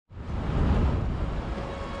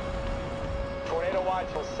wide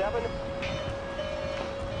till 7.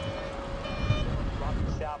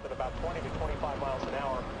 Dropping south at about 20 to 25 miles an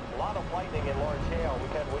hour. A lot of lightning and large hail. We've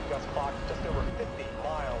had wind gusts clocked just over 50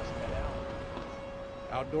 miles an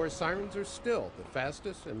hour. Outdoor sirens are still the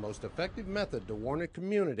fastest and most effective method to warn a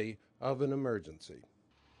community of an emergency.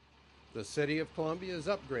 The City of Columbia is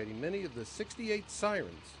upgrading many of the 68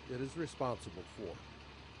 sirens it is responsible for.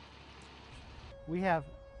 We have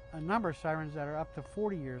a number of sirens that are up to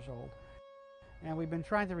 40 years old, and we've been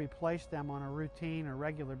trying to replace them on a routine or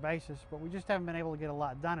regular basis, but we just haven't been able to get a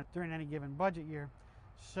lot done during any given budget year.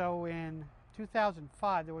 So in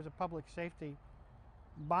 2005, there was a public safety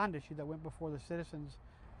bond issue that went before the citizens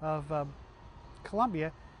of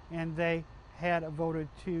Columbia, and they had voted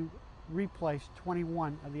to replace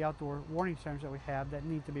 21 of the outdoor warning sirens that we have that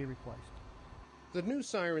need to be replaced. The new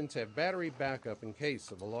sirens have battery backup in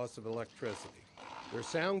case of a loss of electricity. Their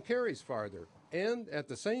sound carries farther and at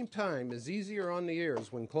the same time is easier on the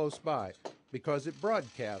ears when close by because it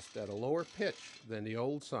broadcasts at a lower pitch than the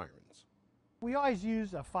old sirens. We always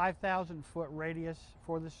use a 5,000-foot radius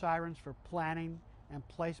for the sirens for planning and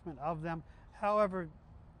placement of them. However,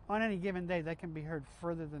 on any given day, they can be heard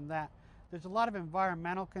further than that. There's a lot of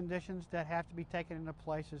environmental conditions that have to be taken into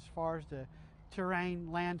place as far as the terrain,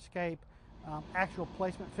 landscape, actual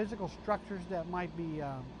placement, physical structures that might be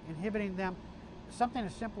inhibiting them. Something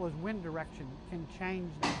as simple as wind direction can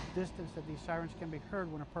change the distance that these sirens can be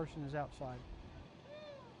heard when a person is outside.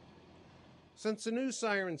 Since the new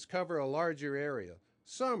sirens cover a larger area,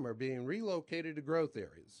 some are being relocated to growth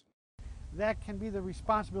areas. That can be the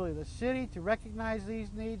responsibility of the city to recognize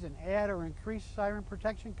these needs and add or increase siren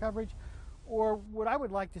protection coverage. Or what I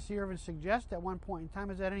would like to see or even suggest at one point in time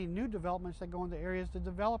is that any new developments that go into areas, the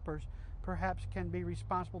developers perhaps can be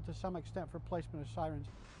responsible to some extent for placement of sirens.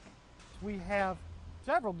 We have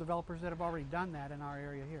several developers that have already done that in our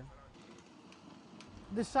area here.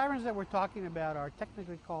 The sirens that we're talking about are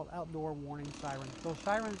technically called outdoor warning sirens. Those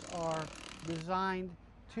sirens are designed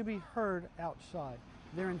to be heard outside.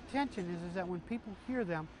 Their intention is that when people hear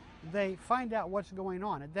them, they find out what's going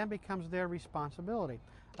on. It then becomes their responsibility.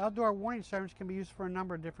 Outdoor warning sirens can be used for a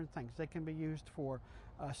number of different things. They can be used for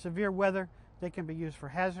severe weather. They can be used for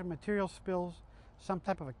hazard material spills, some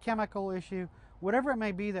type of a chemical issue, whatever it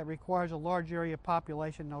may be that requires a large area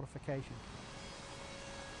population notification.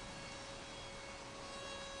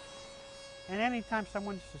 And anytime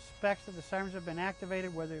someone suspects that the sirens have been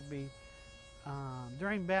activated, whether it be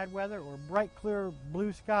during bad weather or bright, clear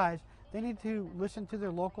blue skies, they need to listen to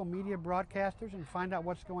their local media broadcasters and find out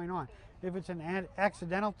what's going on. If it's an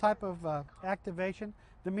accidental type of activation,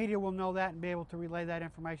 the media will know that and be able to relay that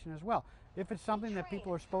information as well. If it's something that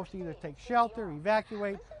people are supposed to either take shelter,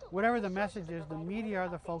 evacuate, whatever the message is, the media are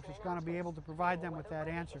the folks that's going to be able to provide them with that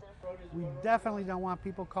answer. We definitely don't want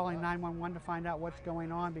people calling 911 to find out what's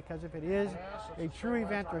going on, because if it is a true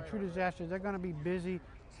event or a true disaster, they're going to be busy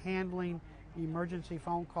handling emergency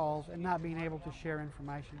phone calls and not being able to share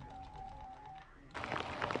information.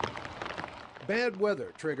 Bad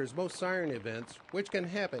weather triggers most siren events, which can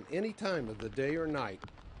happen any time of the day or night.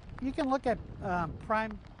 You can look at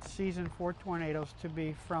prime season for tornadoes to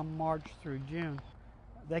be from March through June.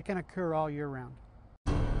 They can occur all year round.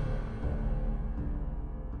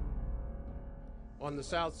 On the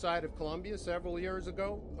south side of Columbia several years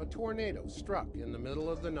ago, a tornado struck in the middle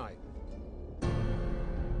of the night.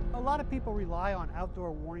 A lot of people rely on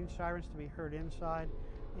outdoor warning sirens to be heard inside,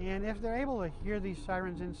 and if they're able to hear these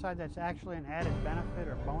sirens inside, that's actually an added benefit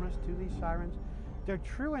or bonus to these sirens. Their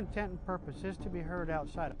true intent and purpose is to be heard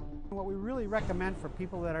outside. What we really recommend for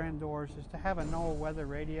people that are indoors is to have a NOAA weather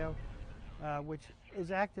radio, which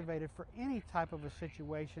is activated for any type of a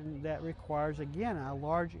situation that requires, again, a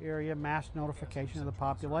large area mass notification of the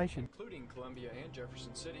population, including Columbia and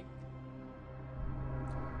Jefferson City.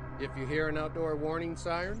 If you hear an outdoor warning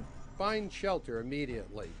siren, find shelter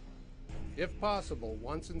immediately. If possible,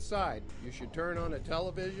 once inside, you should turn on a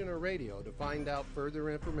television or radio to find out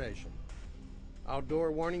further information.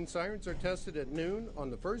 Outdoor warning sirens are tested at noon on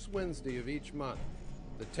the first Wednesday of each month.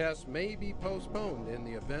 The test may be postponed in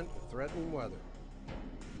the event of threatening weather.